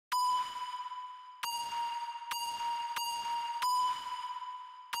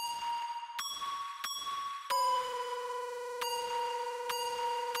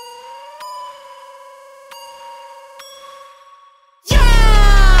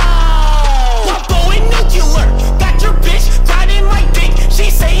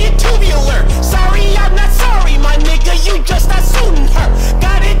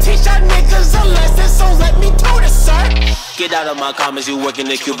niggas a lesson, so let me tutor, sir. Get out of my comments, you work in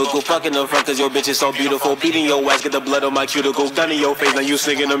the cubicle. Fucking the front cause your bitch is so beautiful. Beating your ass, get the blood on my cuticles. Gun in your face, now you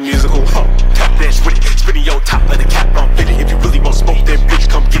singing a musical. Tap dance with it, spinning your top like the cap unfitted. If you really want smoke, then bitch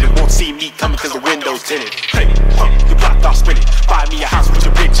come get it. Won't see me coming cause the window's tinted. Hey, you blocked off spinning. Buy me a house, put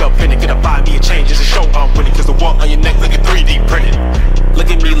your bitch up in it. Gonna buy me a chain, just a show I'm winning. Cause the wall on your neck looking 3D printed. Look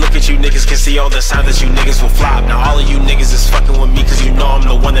at me, look at you niggas, can see all the signs that you niggas will flop. Now all of you niggas is fucking with me cause you know I'm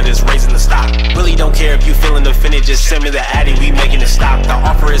the one that is raising the stock. Really don't care if you feeling offended, just send me the addy, we making it stop. The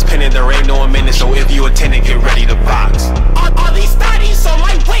offer is pending, there ain't no amendment, so if you attend it, get ready to box. All these thotties on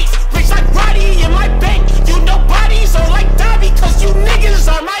my waist, rich like Roddy in my bank. You know bodies are like Dobby cause you niggas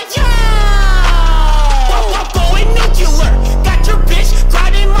are my I'm going nuclear. Got your bitch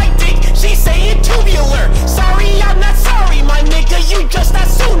grinding my dick, she saying tubular. Sorry, I'm not sorry, my nigga, you just not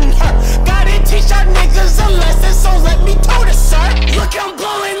suiting her. Gotta teach y'all niggas a lesson, so let me tutor, sir. Look, I'm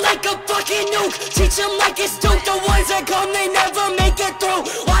blowing like a fucking nuke. Teach them like it's Duke, the ones that come, they never make it through.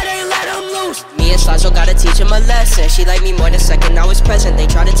 Why they let them loose? Me and Slaazo gotta teach him a lesson. She like me more the second I was present. They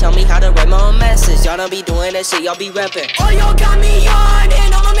try to tell me how to write my own message. Y'all don't be doing that shit, y'all be reppin'. Oh, y'all got me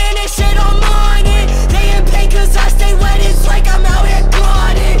yawning, I'm a man that shit on morning. They in pain cause I stay wet, it's like I'm out here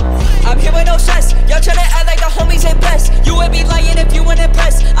blotted. I'm here with no stress, y'all tryna act like the homies ain't blessed. You would be lying if you weren't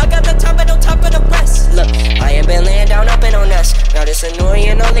impressed. I got the top and on top of the rest. Look, I ain't been laying down up in on us. Now this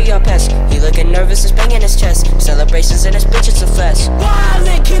annoying all of your pests. He looking nervous and banging his chest. Celebrations in his bitch, it's a fest.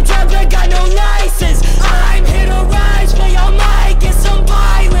 Wildin',